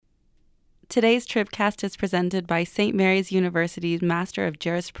Today's Tribcast is presented by St. Mary's University's Master of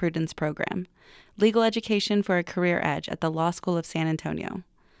Jurisprudence program, Legal Education for a Career Edge at the Law School of San Antonio.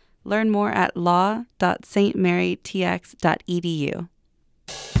 Learn more at law.stmarytx.edu.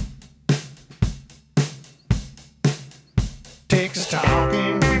 Texas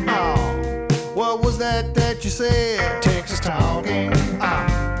Talking, what was that you said? Texas Talking,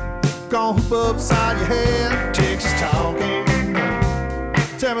 gonna hoop upside your head. Texas Talking,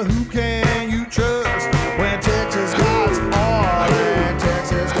 tell me who can you trust when Texas guys are and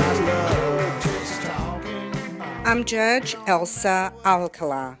Texas guys love. Texas Talking. I'm Judge Elsa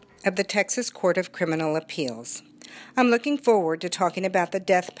Alcala of the Texas Court of Criminal Appeals. I'm looking forward to talking about the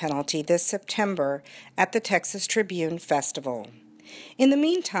death penalty this September at the Texas Tribune Festival. In the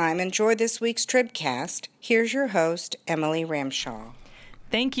meantime, enjoy this week's Tribcast. Here's your host, Emily Ramshaw.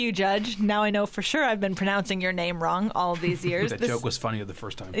 Thank you, Judge. Now I know for sure I've been pronouncing your name wrong all of these years. That joke was funnier the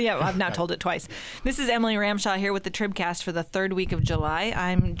first time. Yeah, I've now told it twice. This is Emily Ramshaw here with the Tribcast for the third week of July.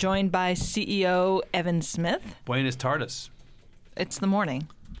 I'm joined by CEO Evan Smith. Buenas tardes. It's the morning.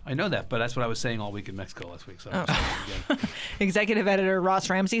 I know that, but that's what I was saying all week in Mexico last week. So Executive Editor Ross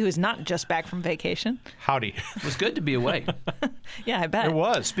Ramsey, who's not just back from vacation. Howdy. It was good to be away. Yeah, I bet. It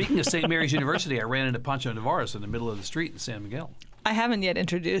was. Speaking of St. Mary's University, I ran into Pancho Navarez in the middle of the street in San Miguel. I haven't yet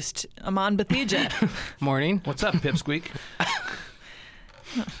introduced Aman Bathija. Morning. What's up, Pipsqueak?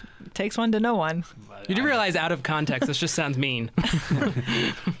 Takes one to know one. You do realize out of context, this just sounds mean.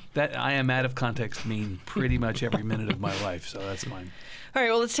 That I am out of context mean pretty much every minute of my life, so that's fine. All right,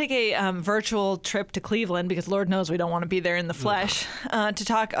 well, let's take a virtual trip to Cleveland, because Lord knows we don't want to be there in the flesh, to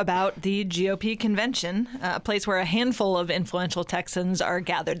talk about the GOP convention, a place where a handful of influential Texans are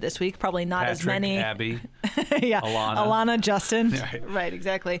gathered this week. Probably not Patrick, as many. Abby, Yeah, Alana, Justin. Right. Right,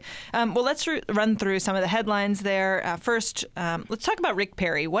 exactly. Well, let's run through some of the headlines there. First, let's talk about Rick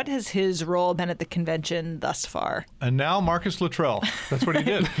Perry. What has his role been at the convention thus far? And now Marcus Luttrell. That's what he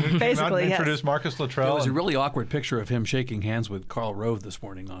did. Basically, yes. Introduced Marcus Luttrell. There was a really awkward picture of him shaking hands with Karl Rove this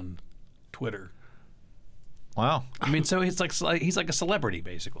morning on Twitter. Wow. I mean, so he's like a celebrity,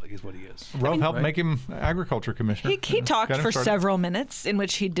 basically, is what he is. Rove helped right? make him agriculture commissioner. He talked Got him for started. several minutes in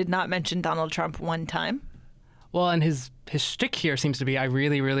which he did not mention Donald Trump one time. Well, and his shtick here seems to be, I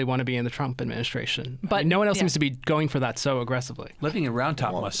really, really want to be in the Trump administration. But no one else yeah. seems to be going for that so aggressively. Living in Round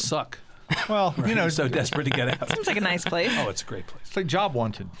Top must suck. Well, Right? you know, He's so desperate to get out. Seems like a nice place. Oh, it's a great place. it's like job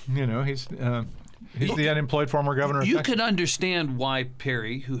wanted. You know, he's the unemployed former governor of You Texas. can understand why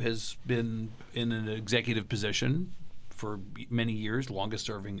Perry, who has been in an executive position for many years, longest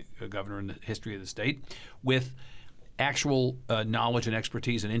serving governor in the history of the state, with actual knowledge and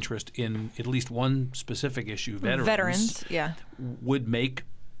expertise and interest in at least one specific issue, veterans, yeah. would make,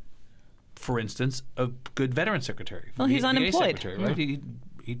 for instance, a good veteran secretary. Well, he's VA unemployed. Secretary, right?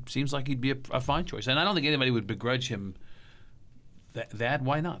 He seems like he'd be a fine choice. And I don't think anybody would begrudge him that.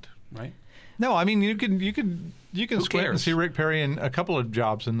 Why not, right? No, I mean you can skate and cares? see Rick Perry in a couple of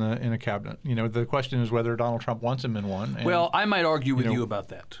jobs in a cabinet. You know, the question is whether Donald Trump wants him in one. And, Well, I might argue with you about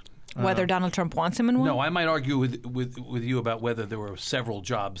that. Whether Donald Trump wants him in one? No, I might argue with you about whether there were several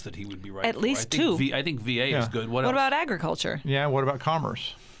jobs that he would be right At for. least I think two. I think VA is Yeah. good. What else? about agriculture? yeah, what about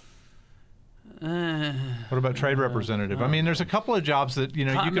commerce? What about trade representative? I mean, there's a couple of jobs that you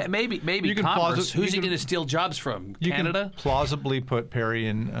could maybe you can commerce. Who's he you going can- to steal jobs from? You Canada? can plausibly put Perry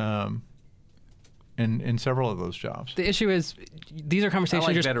in several of those jobs. The issue is, these are conversations.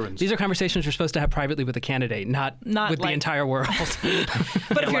 I like veterans. These are conversations you're supposed to have privately with the candidate, not with the like- entire world.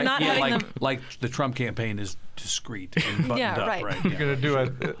 But if you're not having them... like the Trump campaign is discreet and buttoned Yeah, up, right. right? You're going to do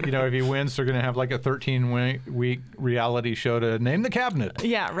if he wins, they're going to have like a 13-week reality show to name the cabinet.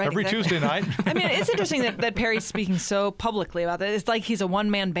 Yeah, right. Every exactly. Tuesday night. I mean, it's interesting that Perry's speaking so publicly about that. It's like he's a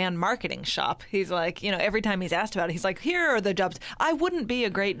one-man band marketing shop. He's like, every time he's asked about it, he's like, here are the jobs. I wouldn't be a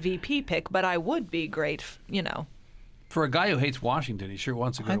great VP pick, but I would be great, For a guy who hates Washington, he sure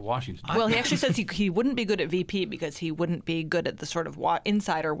wants to go to Washington. Well, he actually says he wouldn't be good at VP because he wouldn't be good at the sort of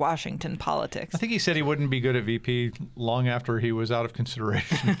insider Washington politics. I think he said he wouldn't be good at VP long after he was out of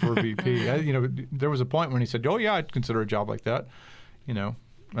consideration for VP. There was a point when he said, "Oh yeah, I'd consider a job like that."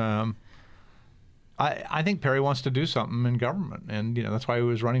 I think Perry wants to do something in government, and that's why he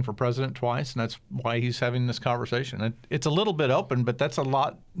was running for president twice, and that's why he's having this conversation. It's a little bit open, but that's a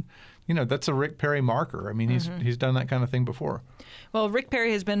lot. That's a Rick Perry marker. I mean, he's done that kind of thing before. Well, Rick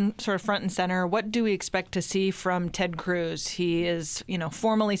Perry has been sort of front and center. What do we expect to see from Ted Cruz? He is,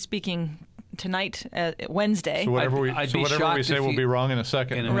 formally speaking tonight, Wednesday. So whatever I'd be we shocked say if will he- be wrong in a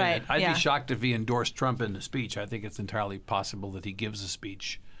second. In a minute. Right, I'd yeah. be shocked if he endorsed Trump in the speech. I think it's entirely possible that he gives a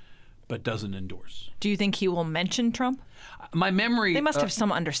speech but doesn't endorse. Do you think he will mention Trump? My memory... They must have some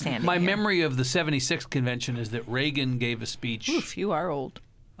understanding. My here. memory of the 76th convention is that Reagan gave a speech... Oof, you are old.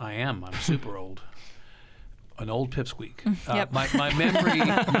 I am. I'm super old. An old pipsqueak. Yep.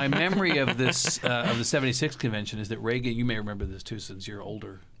 My memory of this of the 76th convention is that Reagan, you may remember this too since you're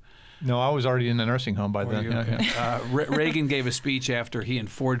older. No, I was already in the nursing home by then. Yeah. Reagan gave a speech after he and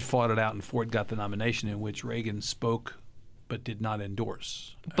Ford fought it out and Ford got the nomination, in which Reagan spoke but did not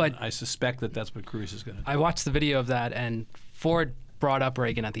endorse. But I suspect that that's what Cruz is going to do. I watched the video of that, and Ford brought up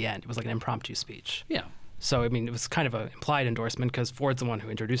Reagan at the end. It was like an impromptu speech. Yeah. So, I mean, it was kind of an implied endorsement because Ford's the one who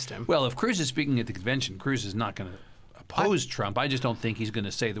introduced him. Well, if Cruz is speaking at the convention, Cruz is not going to oppose Trump. I just don't think he's going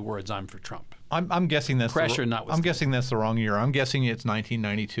to say the words, "I'm for Trump." I'm guessing that's Pressure I'm notwithstanding. guessing that's the wrong year. I'm guessing it's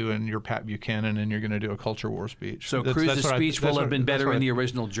 1992, and you're Pat Buchanan, and you're going to do a culture war speech. So That's Cruz's what speech will have been better in the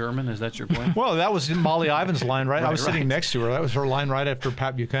original German. Is that your point? Well, that was Molly Ivan's line, right? I was sitting right. next to her. That was her line right after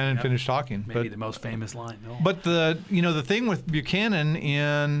Pat Buchanan finished talking. Maybe the most famous line. No. But the thing with Buchanan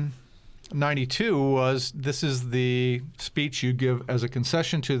in 92 was this is the speech you give as a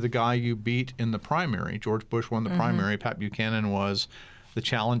concession to the guy you beat in the primary. George Bush won the primary. Pat Buchanan was the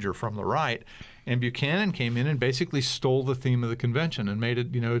challenger from the right. And Buchanan came in and basically stole the theme of the convention and made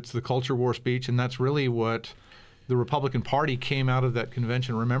it, it's the culture war speech. And that's really what the Republican Party came out of that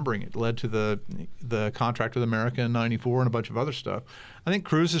convention remembering. It led to the contract with America in 94 and a bunch of other stuff. I think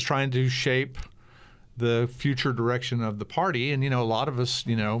Cruz is trying to shape the future direction of the party. And, a lot of us,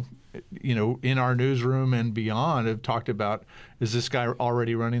 in our newsroom and beyond have talked about, is this guy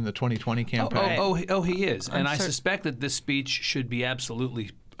already running the 2020 campaign? Oh, he is. And I suspect that this speech should be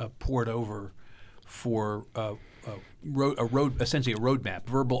absolutely poured over for essentially a roadmap,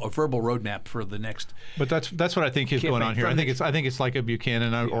 a verbal roadmap for the next. But that's what I think is going on here. I think it's like a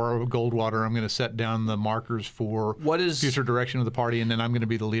Buchanan or a Goldwater. I'm going to set down the markers for future direction of the party, and then I'm going to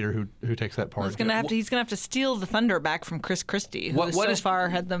be the leader who takes that part. He's going to have to steal the thunder back from Chris Christie, who so far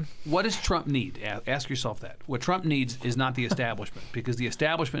had them. What does Trump need? Ask yourself that. What Trump needs is not the establishment, because the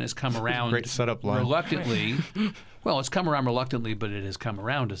establishment has come around Great setup line. reluctantly. Well, it's come around reluctantly, but it has come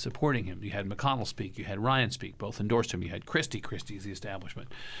around to supporting him. You had McConnell speak. You had Ryan speak. Both endorsed him. You had Christie. Christie's the establishment.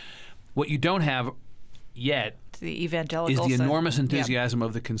 What you don't have yet the evangelicals is the enormous enthusiasm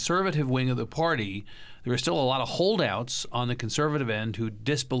of the conservative wing of the party. There are still a lot of holdouts on the conservative end who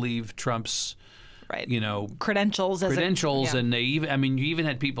disbelieve Trump's credentials, and they even, you even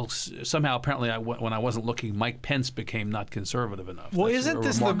had people somehow, apparently, when I wasn't looking, Mike Pence became not conservative enough. Well, That's isn't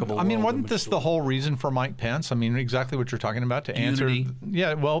this wasn't this the whole reason for Mike Pence? Exactly what you're talking about to Unity. answer.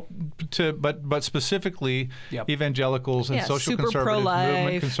 Yeah, well, but specifically evangelicals and social super conservatives, pro-life,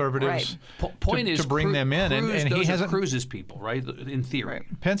 movement conservatives. Right. Point is to bring them in, and those he are hasn't. Cruz's people, right? In theory,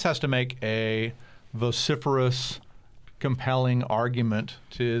 Right. Pence has to make a vociferous, compelling argument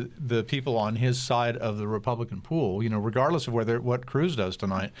to the people on his side of the Republican pool, regardless of what Cruz does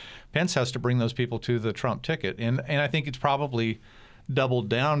tonight. Pence has to bring those people to the Trump ticket. And I think it's probably doubled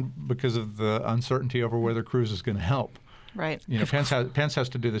down because of the uncertainty over whether Cruz is going to help. Right. Pence has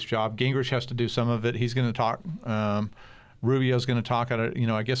to do this job. Gingrich has to do some of it. He's going to talk. Rubio's going to talk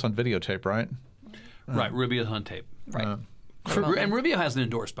I guess on videotape, right? Right. Rubio's on tape. Right. And Rubio hasn't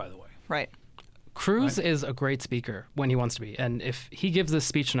endorsed, by the way. Right. Cruz is a great speaker when he wants to be. And if he gives this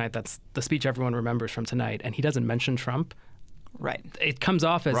speech tonight, that's the speech everyone remembers from tonight, and he doesn't mention Trump, right, it comes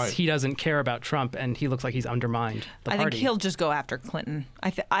off as he doesn't care about Trump, and he looks like he's undermined the party. I think he'll just go after Clinton.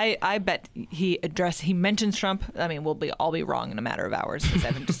 I bet he mentions Trump. We'll all be wrong in a matter of hours, as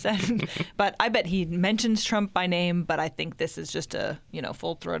Evan just said. But I bet he mentions Trump by name, but I think this is just a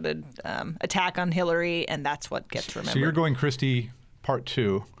full-throated attack on Hillary, and that's what gets remembered. So you're going Christie Part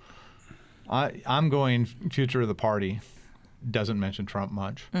 2. I'm going future of the party. Doesn't mention Trump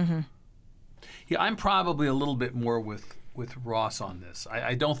much. Mm-hmm. Yeah, I'm probably a little bit more with Ross on this.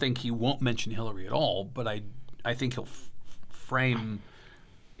 I don't think he won't mention Hillary at all, but I think he'll frame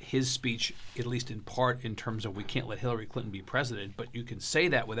his speech, at least in part, in terms of we can't let Hillary Clinton be president, but you can say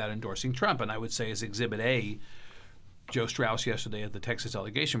that without endorsing Trump. And I would say as Exhibit A, Joe Strauss yesterday at the Texas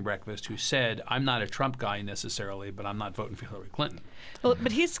delegation breakfast, who said, I'm not a Trump guy necessarily, but I'm not voting for Hillary Clinton. Well,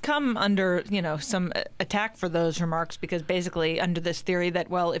 but he's come under, some attack for those remarks, because basically under this theory that,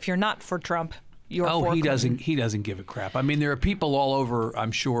 well, if you're not for Trump, you're for Clinton. He doesn't give a crap. There are people all over,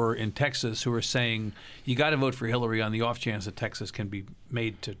 I'm sure, in Texas who are saying, you got to vote for Hillary on the off chance that Texas can be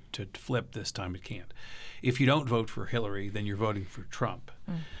made to flip this time. It can't. If you don't vote for Hillary, then you're voting for Trump.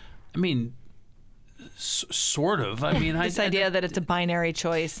 Sort of. This idea that it's a binary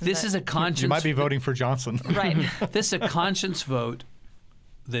choice. This is a conscience. You might be voting for Johnson. Right. This is a conscience vote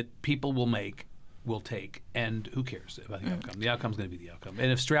that people will make will take, and who cares about the outcome? The outcome's going to be the outcome.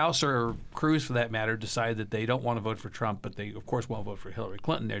 And if Strauss or Cruz, for that matter, decide that they don't want to vote for Trump, but they, of course, won't vote for Hillary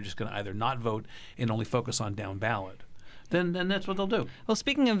Clinton, they're just going to either not vote and only focus on down ballot. Then that's what they'll do. Well,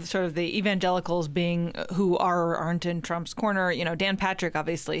 speaking of sort of the evangelicals being who are or aren't in Trump's corner, Dan Patrick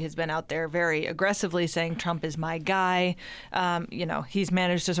obviously has been out there very aggressively saying Trump is my guy. He's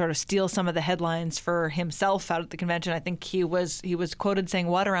managed to sort of steal some of the headlines for himself out at the convention. I think he was quoted saying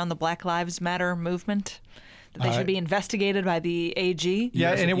what around the Black Lives Matter movement? That they should be investigated by the AG.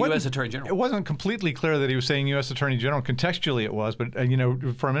 Yeah, and U.S. Attorney General. It wasn't completely clear that he was saying U.S. Attorney General. Contextually, it was, but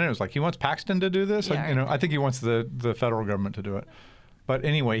for a minute, it was like he wants Paxton to do this. Yeah, I think he wants the federal government to do it. But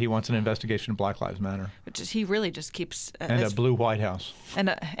anyway, he wants an investigation of Black Lives Matter. Which is, he really just keeps... and a blue White House. And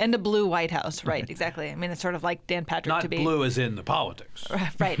a blue White House, right, exactly. I mean, it's sort of like Dan Patrick Not to be... Not blue as in the politics.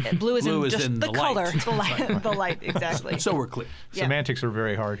 Right, blue as in just the color, light. the light, exactly. So we're clear. Yeah. Semantics are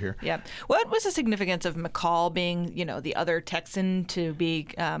very hard here. Yeah. What was the significance of McCaul being, the other Texan to be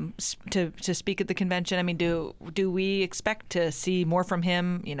to speak at the convention? I mean, do we expect to see more from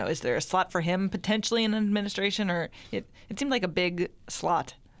him? Is there a slot for him potentially in an administration, or it seemed like a big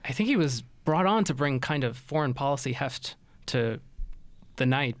slot? I think he was brought on to bring kind of foreign policy heft to the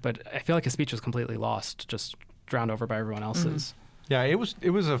night, but I feel like his speech was completely lost, just drowned over by everyone else's. Mm-hmm. Yeah,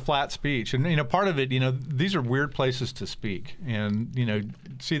 it was a flat speech, and part of it, these are weird places to speak, and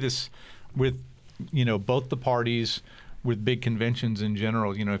see this with both the parties, with big conventions in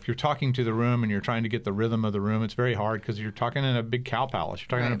general. If you're talking to the room and you're trying to get the rhythm of the room, it's very hard because you're talking in a big cow palace, you're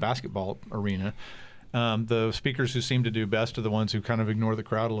talking in a basketball arena. The speakers who seem to do best are the ones who kind of ignore the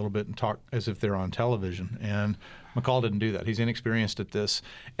crowd a little bit and talk as if they're on television. And McCaul didn't do that. He's inexperienced at this.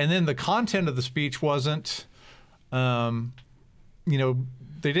 And then the content of the speech wasn't, they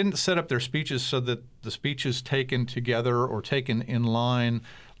didn't set up their speeches so that the speeches taken together or taken in line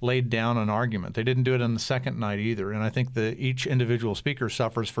laid down an argument. They didn't do it on the second night either. And I think that each individual speaker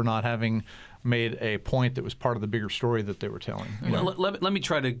suffers for not having made a point that was part of the bigger story that they were telling. Well, let me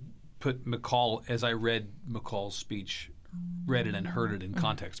try to put McCaul, as I read McCaul's speech, read it and heard it in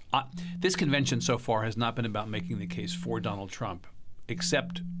context. This convention so far has not been about making the case for Donald Trump,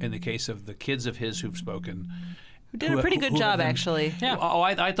 except in the case of the kids of his who've spoken. Who did a pretty good job, actually. Yeah.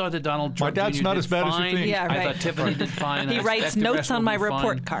 I thought that Donald Trump My dad's Jr. not did as bad fine. as you think. Yeah, right. I thought Tiffany did fine. He writes notes on my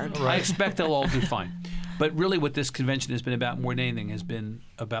report card. I expect they'll all do fine. But really what this convention has been about more than anything has been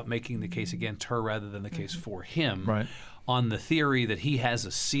about making the case against her rather than the case for him. Right. On the theory that he has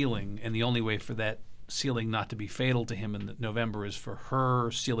a ceiling, and the only way for that ceiling not to be fatal to him in November is for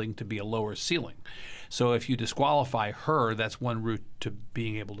her ceiling to be a lower ceiling. So if you disqualify her, that's one route to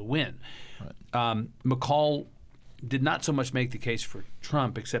being able to win. Right. McCaul did not so much make the case for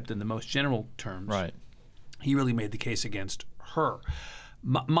Trump, except in the most general terms. Right. He really made the case against her.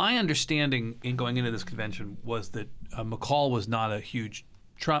 My understanding in going into this convention was that McCaul was not a huge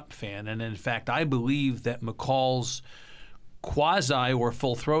Trump fan, and in fact, I believe that McCaul's quasi or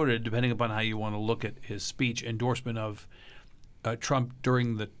full-throated, depending upon how you want to look at his speech, endorsement of Trump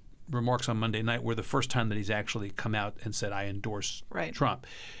during the remarks on Monday night were the first time that he's actually come out and said, I endorse Trump.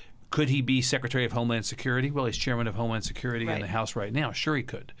 Could he be Secretary of Homeland Security? Well, he's Chairman of Homeland Security in the House right now. Sure he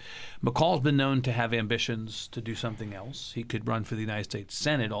could. McCaul's been known to have ambitions to do something else. He could run for the United States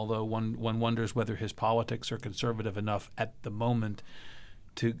Senate, although one wonders whether his politics are conservative enough at the moment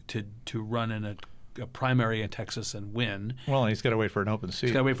to run in a primary in Texas and win. Well, he's got to wait for an open seat.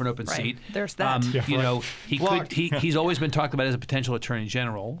 He's got to wait for an open seat. There's that. He's always been talked about as a potential attorney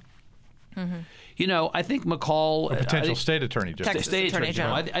general. Mm-hmm. I think McCaul... A potential state attorney general. Texas state attorney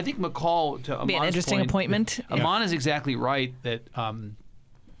general. I think McCaul, to be an interesting point, appointment. Amon is exactly right that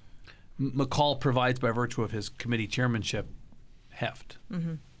McCaul provides, by virtue of his committee chairmanship, heft.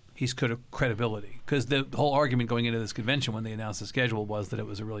 Mm-hmm. He's credibility. Because the whole argument going into this convention when they announced the schedule was that it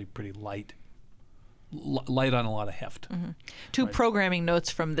was a really pretty light on a lot of heft. Mm-hmm. Two programming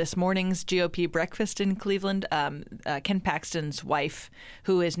notes from this morning's GOP breakfast in Cleveland. Ken Paxton's wife,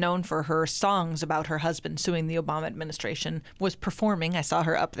 who is known for her songs about her husband suing the Obama administration, was performing. I saw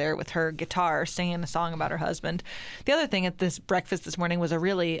her up there with her guitar singing a song about her husband. The other thing at this breakfast this morning was a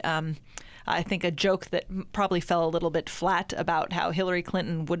really... I think a joke that probably fell a little bit flat about how Hillary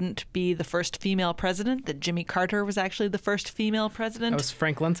Clinton wouldn't be the first female president, that Jimmy Carter was actually the first female president. That was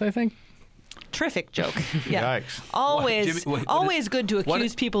Frank Luntz, I think. Terrific joke. Yeah. Yikes. Always good to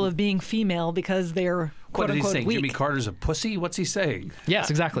accuse people of being female because they're What is he quote-unquote saying? weak. Jimmy Carter's a pussy? What's he saying? Yes,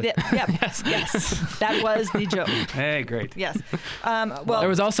 exactly. Yes. That was the joke. Hey, great. Yes. Well, There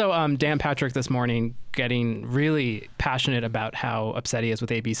was also Dan Patrick this morning getting really passionate about how upset he is with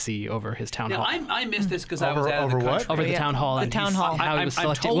ABC over his town Now, hall. I missed this because I was out of Over the what? country. Over the town hall. The and town he's- hall. how he was I'm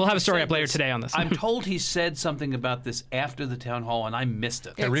selected. told We'll have he a story said up later this. today on this. I'm told he said something about this after the town hall, and I missed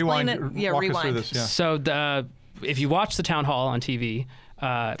it. Yeah. Rewind. Explain it. Yeah, walk us rewind. through this. Yeah. So if you watch the town hall on TV,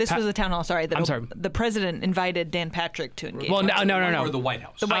 this was the town hall. Sorry, I'm sorry. The president invited Dan Patrick to engage. Well, no. Or the White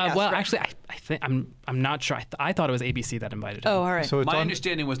House. The White House, well, right. actually, I think I'm not sure. I thought it was ABC that invited him. Oh, all right. So it's My on.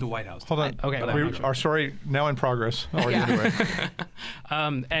 understanding was the White House. Hold on. Okay, But I'm not sure. Our story now in progress. Anyway.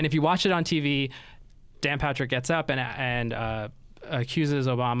 And if you watch it on TV, Dan Patrick gets up and accuses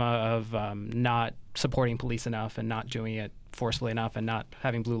Obama of not supporting police enough and not doing it forcefully enough and not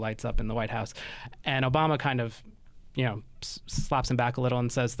having blue lights up in the White House. And Obama kind of, slaps him back a little and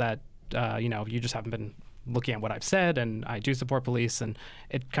says that, you just haven't been looking at what I've said, and I do support police. And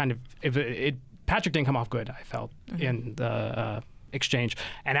it kind of, Patrick didn't come off good, I felt, in the exchange.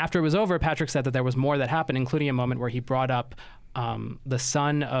 And after it was over, Patrick said that there was more that happened, including a moment where he brought up the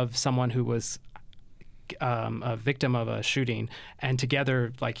son of someone who was a victim of a shooting, and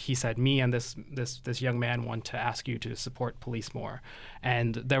together, like he said, me and this young man want to ask you to support police more.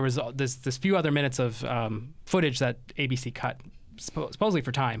 And there was this few other minutes of footage that ABC cut, supposedly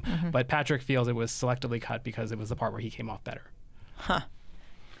for time, but Patrick feels it was selectively cut because it was the part where he came off better.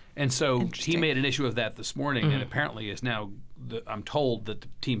 And so he Interesting. made an issue of that this morning, and apparently is now. I'm told that the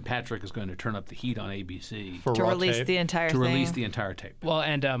Team Patrick is going to turn up the heat on ABC For to raw release tape. the entire to thing. release the entire tape. Well,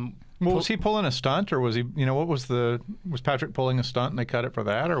 and Well, was he pulling a stunt, or was he? What was was Patrick pulling a stunt and they cut it for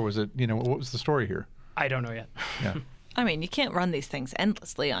that, or was it? What was the story here? I don't know yet. Yeah. I mean, you can't run these things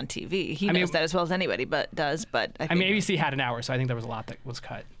endlessly on TV. He I mean- knows that as well as anybody, But I think, ABC had an hour, so I think there was a lot that was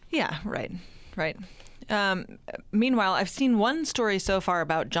cut. Yeah, right. Meanwhile, I've seen one story so far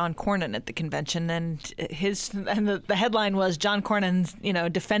about John Cornyn at the convention, and the headline was John Cornyn's,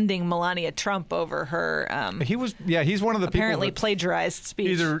 defending Melania Trump over her He's one of the apparently people that plagiarized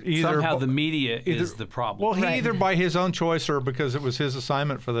speech. either Somehow the media is the problem. Well, he Right. either by his own choice or because it was his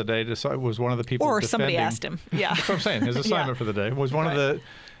assignment for the day was one of the people or defending. somebody asked him. Yeah. That's what I'm saying. His assignment for the day was one of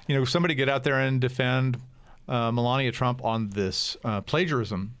the, somebody get out there and defend Melania Trump on this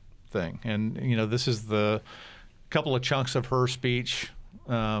plagiarism thing. And, this is the couple of chunks of her speech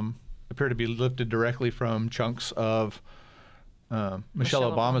appear to be lifted directly from chunks of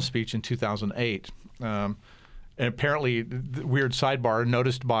Michelle Obama's speech in 2008. And apparently, the weird sidebar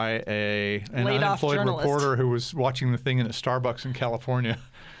noticed by an Laid-off unemployed journalist. reporter who was watching the thing in a Starbucks in California.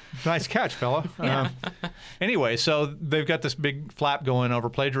 Nice catch, fella. Anyway, so they've got this big flap going over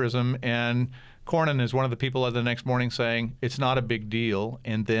plagiarism, and Cornyn is one of the people the next morning saying it's not a big deal,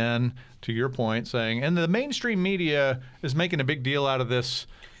 and then, to your point, saying, and the mainstream media is making a big deal out of this.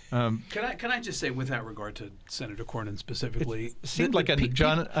 Can I just say, without regard to Senator Cornyn specifically, It seemed like an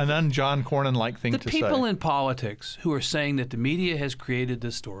un-John Cornyn-like thing the to people say. in politics who are saying that the media has created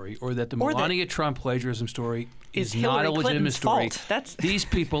this story or that the Or that Melania Trump plagiarism story is is not Hillary a legitimate Clinton's story. fault. That's- These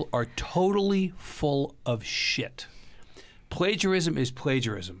people are totally full of shit. Plagiarism is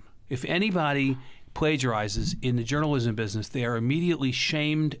plagiarism. If anybody plagiarizes in the journalism business, they are immediately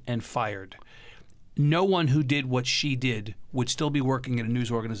shamed and fired. No one who did what she did would still be working in a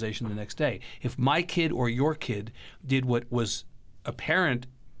news organization the next day. If my kid or your kid did what was apparent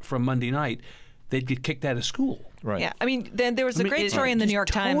from Monday night, they'd get kicked out of school. Right. Yeah, I mean, there was a great story in the New York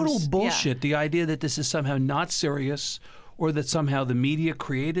Times. Total Yeah. bullshit. The idea that this is somehow not serious, or that somehow the media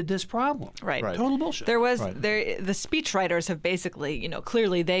created this problem. Right. Total bullshit. There was Right. the speechwriters have basically,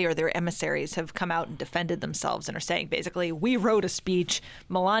 clearly they or their emissaries have come out and defended themselves and are saying basically, we wrote a speech,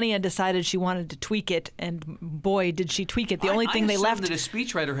 Melania decided she wanted to tweak it, and boy, did she tweak it. The only thing I they assumed left. that a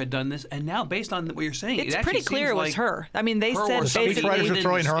speechwriter had done this, and now based on what you're saying, It's it actually pretty clear seems it was like her. I mean, they her said or somebody basically- Speechwriters are in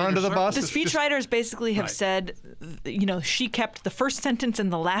throwing this her inner under the circle. bus. The It's just- speechwriters basically have Right. said, she kept the first sentence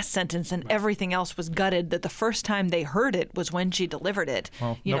and the last sentence, and everything else was gutted. That the first time they heard it was when she delivered it.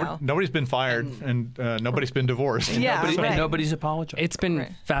 Well, nobody's been fired, and nobody's been divorced. Yeah, Nobody- right. And nobody's apologized. It's been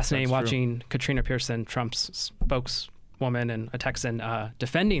Right. fascinating That's true. watching Katrina Pearson, Trump's spokeswoman and a Texan,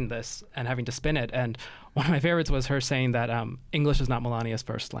 defending this and having to spin it. And one of my favorites was her saying that English is not Melania's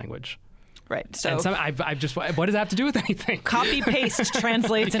first language. Right. So And I've just, what does that have to do with anything? copy paste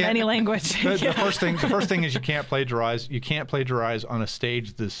translates in can't- any language. The first thing is you can't plagiarize. You can't plagiarize on a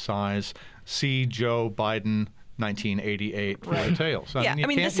stage this size. See Joe Biden, 1988 for the tales. Yeah, I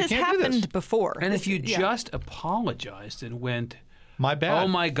mean, this has happened before. And This- if you yeah. just apologized and went, My bad. oh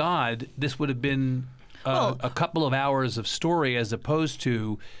my God, this would have been a couple of hours of story, as opposed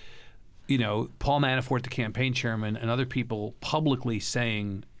to, Paul Manafort, the campaign chairman, and other people publicly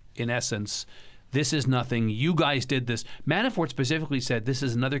saying, in essence, this is nothing. You guys did this. Manafort specifically said this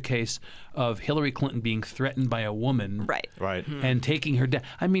is another case of Hillary Clinton being threatened by a woman, Right. and taking her down.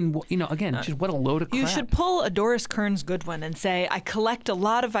 I mean, again, just what a load of crap. You should pull a Doris Kearns Goodwin and say, I collect a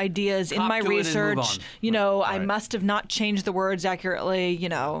lot of ideas in Cop my to it and move research. on. I must have not changed the words accurately.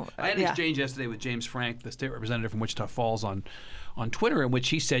 I had an exchange yesterday with James Frank, the state representative from Wichita Falls, on Twitter, in which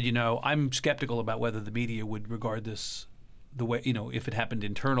he said, I'm skeptical about whether the media would regard this the way, if it happened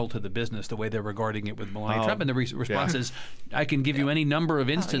internal to the business, the way they're regarding it with Melania Trump. And the response is, I can give you any number of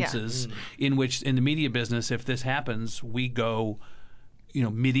instances in which, in the media business, if this happens, we go,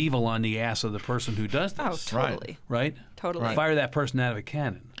 medieval on the ass of the person who does this. Oh, totally. Right? Totally. Right. Fire that person out of a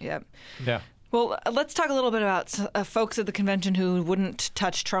cannon. Yep. Yeah. Well, let's talk a little bit about folks at the convention who wouldn't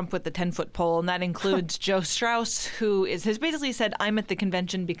touch Trump with the 10-foot pole, and that includes Joe Strauss, who has basically said, I'm at the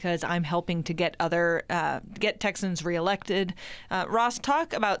convention because I'm helping to get get Texans reelected. Ross,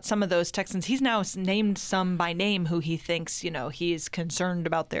 talk about some of those Texans. He's now named some by name who he thinks, he's concerned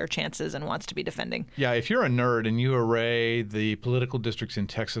about their chances and wants to be defending. Yeah, if you're a nerd and you array the political districts in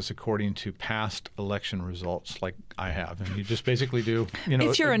Texas according to past election results, like I have, and you just basically do,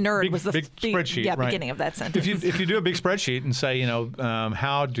 if you're a nerd, big, was the big spreadsheet, right? Beginning of that sentence. If you do a big spreadsheet and say,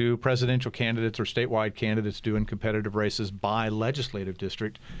 how do presidential candidates or statewide candidates do in competitive races by legislative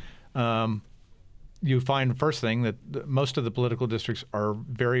district, you find, first thing, that most of the political districts are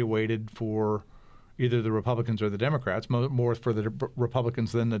very weighted for either the Republicans or the Democrats, more for the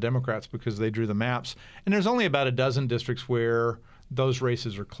Republicans than the Democrats, because they drew the maps. And there's only about a dozen districts where those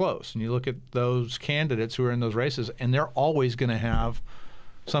races are close. And you look at those candidates who are in those races, and they're always going to have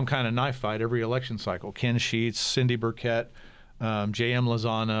some kind of knife fight every election cycle. Ken Sheets, Cindy Burkett, J.M.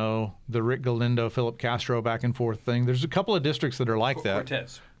 Lozano, the Rick Galindo, Philip Castro back and forth thing. There's a couple of districts that are like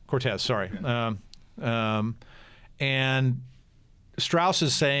that. Cortez, sorry. And Strauss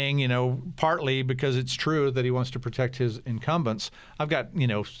is saying, partly because it's true that he wants to protect his incumbents. I've got,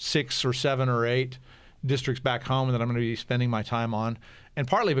 6 or 7 or 8 districts back home that I'm going to be spending my time on, and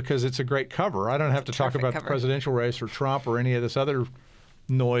partly because it's a great cover. I don't have to talk about the presidential race or Trump or any of this other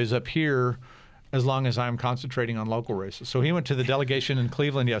noise up here as long as I'm concentrating on local races. So he went to the delegation in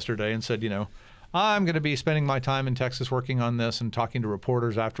Cleveland yesterday and said, I'm going to be spending my time in Texas working on this, and talking to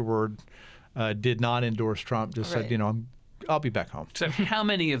reporters afterward. Did not endorse Trump, just said, I'll be back home. So how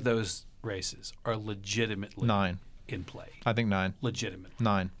many of those races are legitimately 9 in play? I think 9. Legitimate.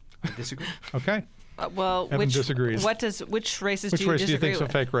 9. I disagree. Okay. Evan disagrees. Which races Which do you race do you disagree think is a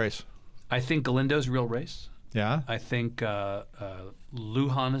with? fake race? I think Galindo's a real race. Yeah. I think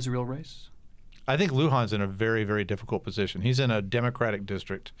Lujan is a real race. I think Lujan's in a very, very difficult position. He's in a Democratic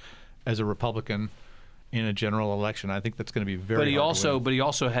district as a Republican in a general election. I think that's going to be very. But he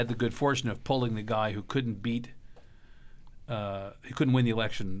also had the good fortune of pulling the guy who couldn't beat. He couldn't win the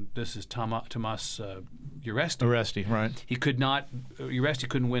election. This is Tomas Uresti. Uresti, right? He could not. Uresti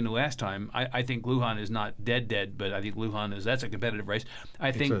couldn't win the last time. I think Lujan is not dead, but I think Lujan that's a competitive race.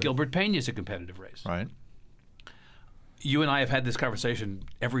 I think Gilbert Pena is a competitive race. Right. You and I have had this conversation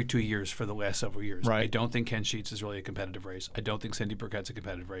every 2 years for the last several years. Right. I don't think Ken Sheets is really a competitive race. I don't think Cindy Burkett's a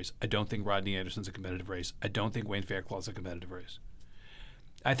competitive race. I don't think Rodney Anderson's a competitive race. I don't think Wayne Fairclough's a competitive race.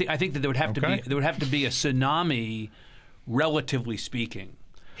 I think that there would have to be a tsunami, relatively speaking.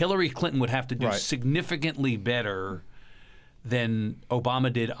 Hillary Clinton would have to do significantly better than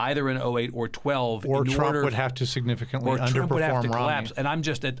Obama did either in 08 or 12. Or Trump would have to significantly underperform Trump would have to collapse. Romney.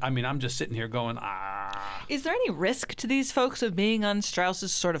 And I'm just sitting here going, Is there any risk to these folks of being on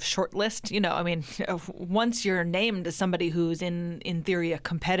Strauss's sort of short list? Once you're named as somebody who's in theory a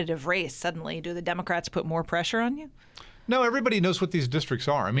competitive race, suddenly do the Democrats put more pressure on you? No, everybody knows what these districts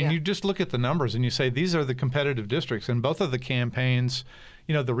are. I mean, you just look at the numbers and you say these are the competitive districts. And both of the campaigns,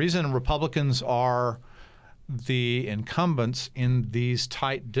 the reason Republicans are the incumbents in these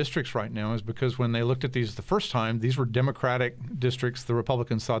tight districts right now is because when they looked at these the first time, these were Democratic districts the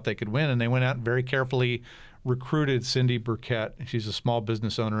Republicans thought they could win, and they went out and very carefully recruited Cindy Burkett. She's a small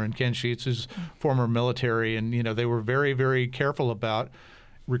business owner, and Ken Sheets is former military, and they were very, very careful about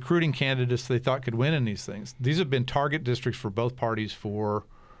recruiting candidates they thought could win in these things. These have been target districts for both parties for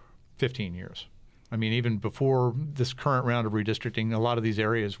 15 years. I mean, even before this current round of redistricting, a lot of these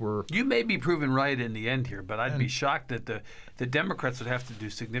areas were. You may be proven right in the end here, but I'd be shocked that the Democrats would have to do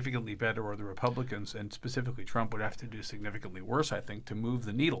significantly better, or the Republicans, and specifically Trump, would have to do significantly worse, I think, to move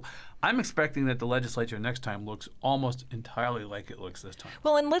the needle. I'm expecting that the legislature next time looks almost entirely like it looks this time.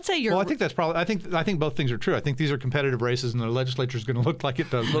 Well, and let's say you're. Well, I think that's probably. I think both things are true. I think these are competitive races, and the legislature is going to look like it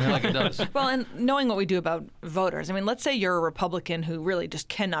does. Look now. like it does. Well, and knowing what we do about voters, I mean, let's say you're a Republican who really just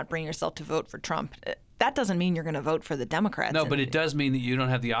cannot bring yourself to vote for Trump. That doesn't mean you're going to vote for the Democrats. No, but it does mean that you don't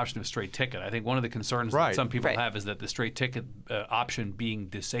have the option of straight ticket. I think one of the concerns that some people have is that the straight ticket option being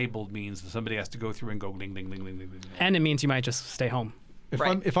disabled means that somebody has to go through and go ding, ding, ding, ding, ding, ding. And it means you might just stay home.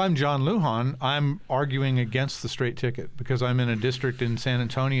 If I'm John Lujan, I'm arguing against the straight ticket because I'm in a district in San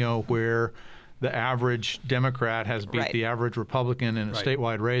Antonio where the average Democrat has beat the average Republican in a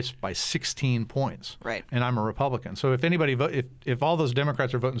statewide race by 16 points. Right. And I'm a Republican. So if anybody if all those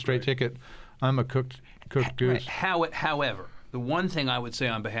Democrats are voting straight ticket, I'm a cooked goose. However, the one thing I would say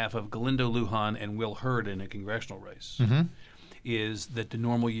on behalf of Galindo Lujan and Will Hurd in a congressional race is that the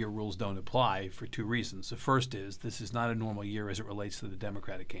normal year rules don't apply for two reasons. The first is this is not a normal year as it relates to the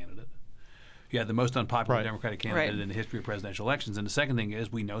Democratic candidate. You had the most unpopular Democratic candidate in the history of presidential elections. And the second thing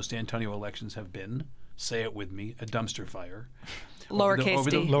is we know San Antonio elections have been, say it with me, a dumpster fire. Lowercase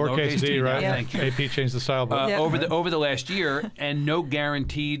d. Lowercase d, right? Yeah. Thank you. AP changed the style. Over the last year, and no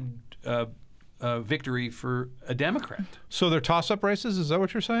guaranteed victory for a Democrat. So they're toss-up races? Is that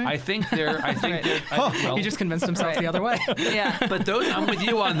what you're saying? I think they're. He just convinced himself the other way. Yeah. But I'm with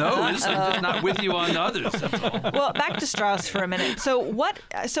you on those. I'm just not with you on the others. That's all. Well, back to Strauss for a minute.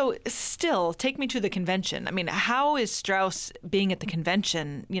 So still, take me to the convention. I mean, how is Strauss being at the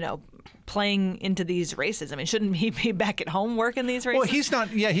convention, playing into these races? I mean, shouldn't he be back at home working these races? Well, he's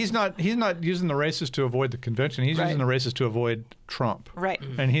not. Yeah, he's not using the races to avoid the convention. He's using the races to avoid Trump. Right.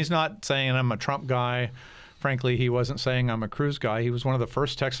 And he's not saying I'm a Trump guy. Frankly, he wasn't saying I'm a Cruz guy. He was one of the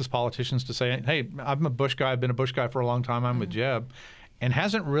first Texas politicians to say, "Hey, I'm a Bush guy. I've been a Bush guy for a long time. I'm with Jeb." And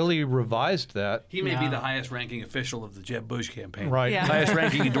hasn't really revised that. He may be the highest-ranking official of the Jeb Bush campaign. Right. Yeah.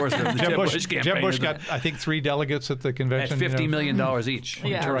 Highest-ranking endorser of the Jeb Bush campaign. Jeb Bush got, I think, 3 delegates at the convention. At $50 million each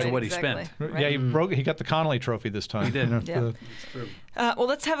in terms of what he spent. Yeah, he got the Connolly Trophy this time. He did. Well,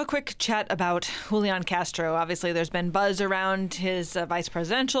 let's have a quick chat about Julian Castro. Obviously, there's been buzz around his vice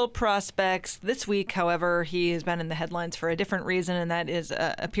presidential prospects. This week, however, he has been in the headlines for a different reason, and that is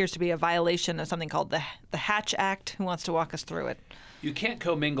appears to be a violation of something called the Hatch Act. Who wants to walk us through it? You can't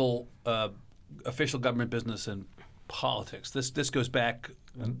commingle official government business and politics. This goes back.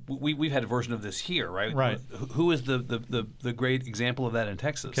 We've had a version of this here, right? Right. Who is the great example of that in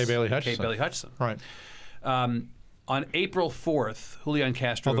Texas? Kay Bailey Hutchison. Kay Bailey Hutchison. Right. On April 4th, Julian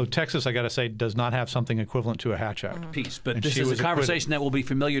Castro. Although Texas, I got to say, does not have something equivalent to a Hatch Act. Piece, but And this she is a was conversation that will be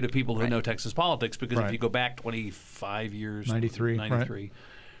familiar to people who know Texas politics because if Right. you go back 25 years, 93,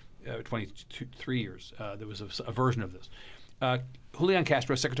 23 years, there was a version of this. Julian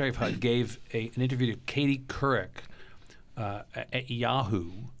Castro, Secretary of HUD, gave an interview to Katie Couric at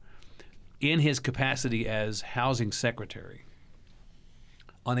Yahoo in his capacity as housing secretary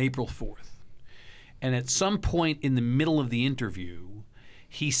on April 4th. And at some point in the middle of the interview,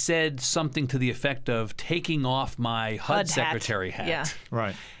 he said something to the effect of taking off my HUD secretary hat. Yeah.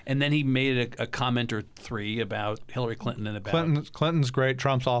 Right. And then he made a comment or three about Hillary Clinton and about Clinton's great,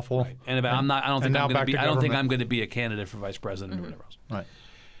 Trump's awful. Right. And about I don't think I'm going to be a candidate for vice president or whatever else.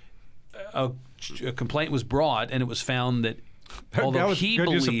 Right. A complaint was brought, and it was found that although that was he good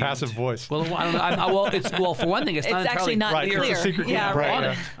believed, use of passive voice. Well, I don't know. For one thing, it's not actually entirely not right, clear. it's a secret Yeah, right.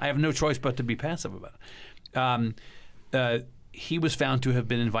 audit. I have no choice but to be passive about it. He was found to have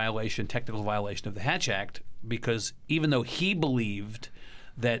been in technical violation of the Hatch Act, because even though he believed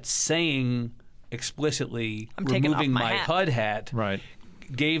that saying explicitly removing my HUD hat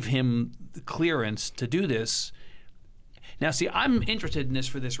gave him the clearance to do this. Now, see, I'm interested in this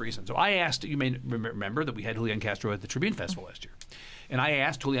for this reason. So I asked, you may remember that we had Julian Castro at the Tribune Festival last year. And I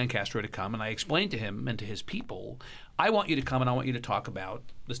asked Julian Castro to come, and I explained to him and to his people, I want you to come and I want you to talk about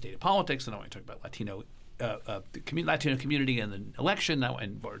the state of politics, and I want you to talk about Latino community and the election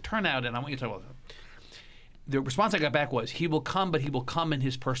and voter turnout, and I want you to talk about that. The response I got back was, he will come, but he will come in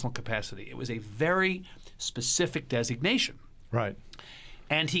his personal capacity. It was a very specific designation. Right.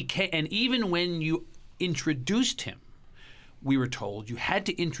 And even when you introduced him, we were told you had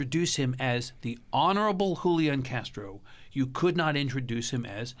to introduce him as the Honorable Julian Castro. You could not introduce him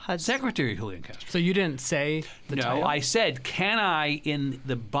as Secretary Julian Castro. So you didn't say the title? No, I said, can I, in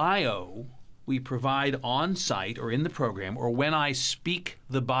the bio we provide on site or in the program, or when I speak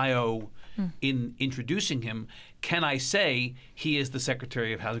the bio in introducing him, can I say he is the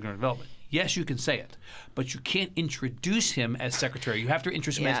Secretary of Housing and Urban Development? yes, you can say it, but you can't introduce him as secretary. You have to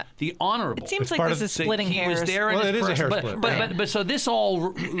introduce him as the honorable. It seems like this is splitting he hairs. was there Well, in his it is a hair person. split. But so this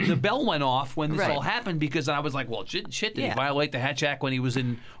all, the bell went off when this Right. all happened, because I was like, well, shit, did he Yeah. violate the Hatch Act when he was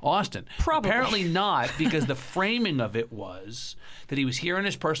in Austin? Probably. Apparently not, because the framing of it was that he was here in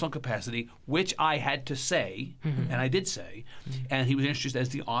his personal capacity, which I had to say, and I did say, and he was introduced as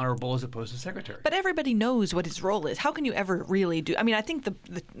the honorable as opposed to secretary. But everybody knows what his role is. How can you ever really do? I mean, I think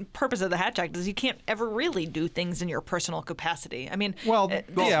the purpose of the Hatch Act is you can't ever really do things in your personal capacity. I mean, Well,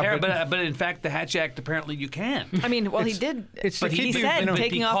 Well, yeah, but in fact, the Hatch Act, apparently you can. I mean, well, he did. it's But to he keep you- said you know,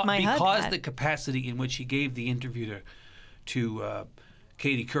 taking off my HUD because hat. the capacity in which he gave the interview to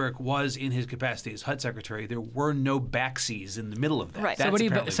Katie Couric was in his capacity as HUD secretary. There were no backseas in the middle of that. Right. That's So what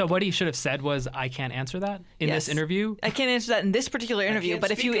apparently- he should have said was, I can't answer that in Yes. this interview. I can't answer that in this particular interview, but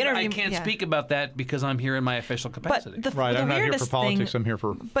if you interview, I can't yeah. speak about that because I'm here in my official capacity. But the, Right, the I'm not here for weirdest politics. thing, I'm here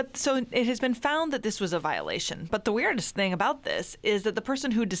for. But so it has been found that this was a violation. But the weirdest thing about this is that the person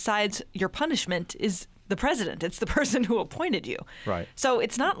who decides your punishment is the president. It's the person who appointed you. Right. So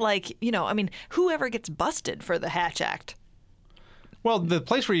it's not like, I mean, whoever gets busted for the Hatch Act. Well, the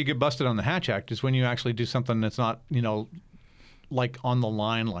place where you get busted on the Hatch Act is when you actually do something that's not, like on the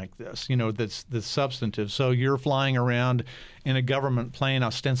line like this, that's substantive. So you're flying around in a government plane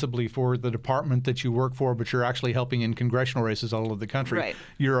ostensibly for the department that you work for, but you're actually helping in congressional races all over the country. Right.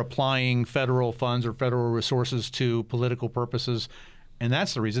 You're applying federal funds or federal resources to political purposes, and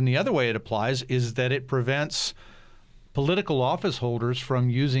that's the reason. The other way it applies is that it prevents political office holders from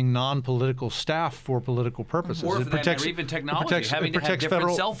using non-political staff for political purposes. Or for that matter, even technology, having to have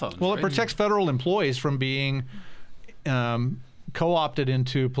different cell phones, Well, right? it protects federal employees from being co-opted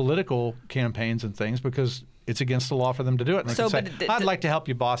into political campaigns and things because it's against the law for them to do it. And they So, can say, but I'd like to help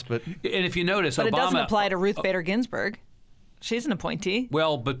you, boss, but and if you notice, But Obama, it doesn't apply to Ruth Bader Ginsburg. She's an appointee.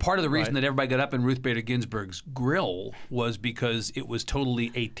 Well, but part of the reason Right. that everybody got up in Ruth Bader Ginsburg's grill was because it was totally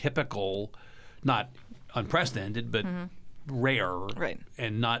atypical, not unprecedented, but rare, Right.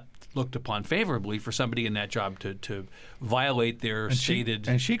 and not looked upon favorably for somebody in that job to violate their stated.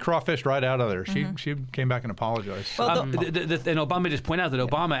 and she crawfished right out of there. She came back and apologized. Well, and Obama just point out that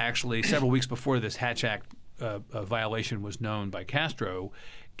Obama actually, several weeks before this Hatch Act violation was known by Castro,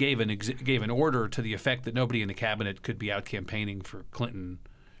 gave an order to the effect that nobody in the cabinet could be out campaigning for Clinton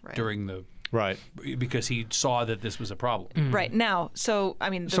during the right. because he saw that this was a problem. Right now, so I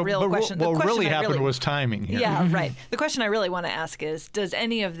mean, the So, real but question. what the question really I happened was timing here. Yeah, right. The question I really want to ask is: does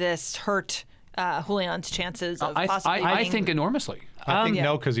any of this hurt Julian's chances of possibly? I winning? think enormously. I think yeah.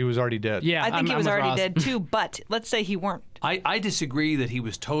 no, because he was already dead. Yeah, I think I'm he was with already Ross. dead too. But let's say he weren't. I disagree that he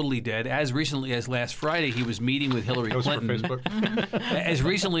was totally dead. As recently as last Friday, he was meeting with Hillary That was for Clinton. Facebook. As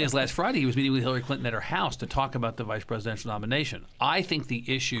recently as last Friday, he was meeting with Hillary Clinton at her house to talk about the vice presidential nomination. I think the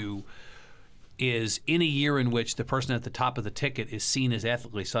issue is in a year in which the person at the top of the ticket is seen as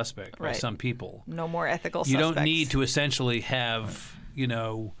ethically suspect by Right. some people. No more ethical. You suspects. don't need to essentially have,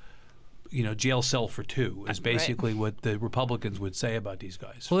 jail cell for two is basically what the Republicans would say about these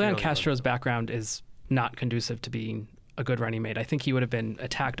guys. Julian Fairly Castro's background is not conducive to being a good running mate. I think he would have been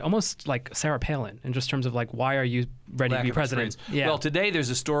attacked almost like Sarah Palin in just terms of like, why are you ready lack to be of president? experience. Yeah. Well, today there's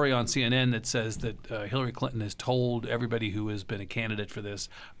a story on CNN that says that Hillary Clinton has told everybody who has been a candidate for this,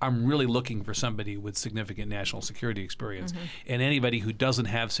 I'm really looking for somebody with significant national security experience. And anybody who doesn't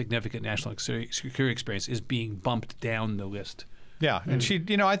have significant national security experience is being bumped down the list. Yeah, and she,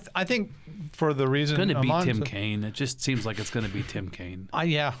 I think for the reason It's going to be Amon Tim said- Kaine. It just seems like it's going to be Tim Kaine.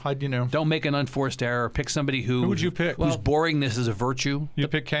 I. Don't make an unforced error. Pick somebody who would you pick? whose boringness is a virtue. You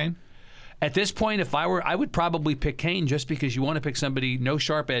pick Kane? At this point, if I would probably pick Kaine just because you want to pick somebody, no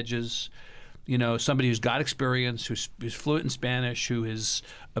sharp edges, somebody who's got experience, who's fluent in Spanish, who is,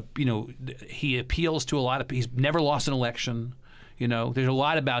 he appeals to a lot of people. He's never lost an election. There's a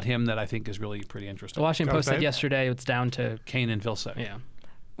lot about him that I think is really pretty interesting. The Washington Got a Post said fave? yesterday it's down to Kaine and Vilsack. yeah.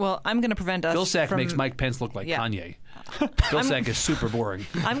 Well, I'm going to prevent us. Vilsack from, makes Mike Pence look like Yeah. Kanye. Vilsack is super boring.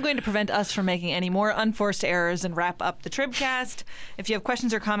 I'm going to prevent us from making any more unforced errors and wrap up the Tribcast. If you have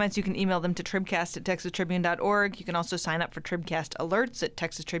questions or comments, you can email them to tribcast@texastribune.org. You can also sign up for Tribcast alerts at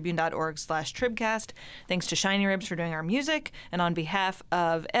texastribune.org/tribcast. Thanks to Shiny Ribs for doing our music. And on behalf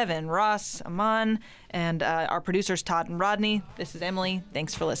of Evan, Ross, Aman, and our producers Todd and Rodney, this is Emily.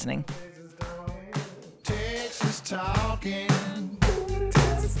 Thanks for listening. Texas talking.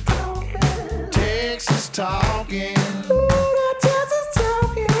 Texas talking. Texas talking.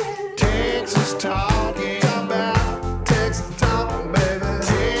 Talk about Texas talking, baby.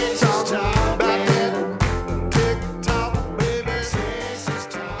 Texas talking. About that TikTok, baby. Texas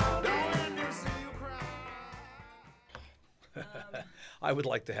talk. Don't let me see you cry. I was would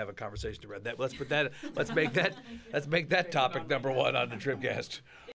like to have a conversation around that. Let's make that topic number one on the Tribcast.